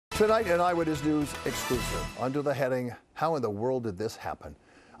Tonight, an Eyewitness News exclusive under the heading, "How in the world did this happen?"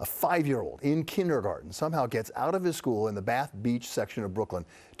 A 5-year-old in kindergarten somehow gets out of his school in the Bath Beach section of Brooklyn,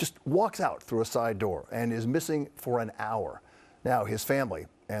 just walks out through a side door and is missing for an hour. Now his family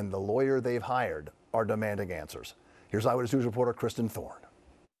and the lawyer they've hired are demanding answers. Here's Eyewitness News reporter Kristen Thorne.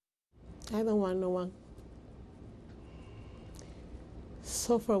 I don't want no one.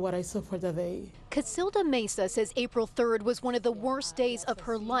 Suffer what I suffered today. Casilda Mesa says April 3rd was one of the worst days of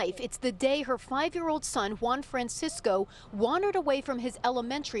her life. It's the day her 5-year-old son, Juan Francisco, wandered away from his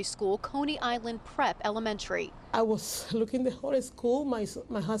elementary school, Coney Island Prep Elementary. I was looking the whole school. My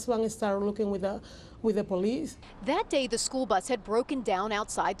husband started looking with the police. That day, the school bus had broken down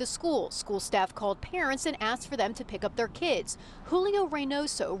outside the school. School staff called parents and asked for them to pick up their kids. Julio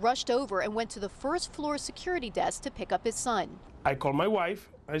Reynoso rushed over and went to the first floor security desk to pick up his son. I called my wife.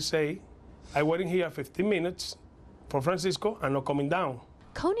 I say, I waiting here 15 minutes for Francisco and not coming down.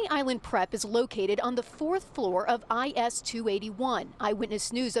 Coney Island Prep is located on the 4th floor of IS 281.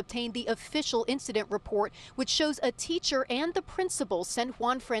 Eyewitness News obtained the official incident report, which shows a teacher and the principal sent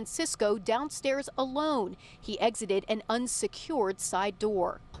Juan Francisco downstairs alone. He exited an unsecured side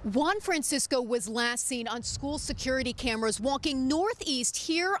door. Juan Francisco was last seen on school security cameras walking northeast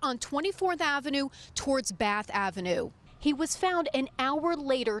here on 24th Avenue towards Bath Avenue. He was found an hour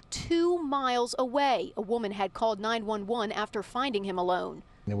later 2 miles away. A woman had called 911 after finding him alone.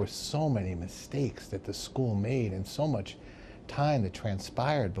 There were so many mistakes that the school made and so much time that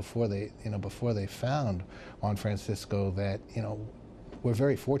transpired before they found Juan Francisco that, we're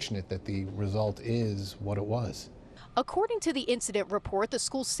very fortunate that the result is what it was. According to the incident report, the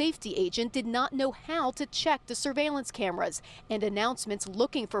school safety agent did not know how to check the surveillance cameras, and announcements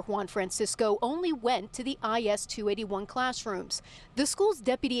looking for Juan Francisco only went to the IS 281 classrooms. The school's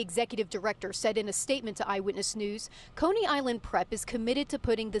deputy executive director said in a statement to Eyewitness News, Coney Island Prep is committed to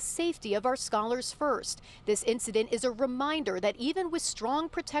putting the safety of our scholars first. This incident is a reminder that even with strong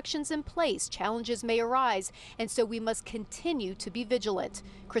protections in place, challenges may arise, and so we must continue to be vigilant.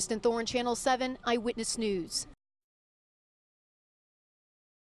 Kristen Thorne, Channel 7, Eyewitness News.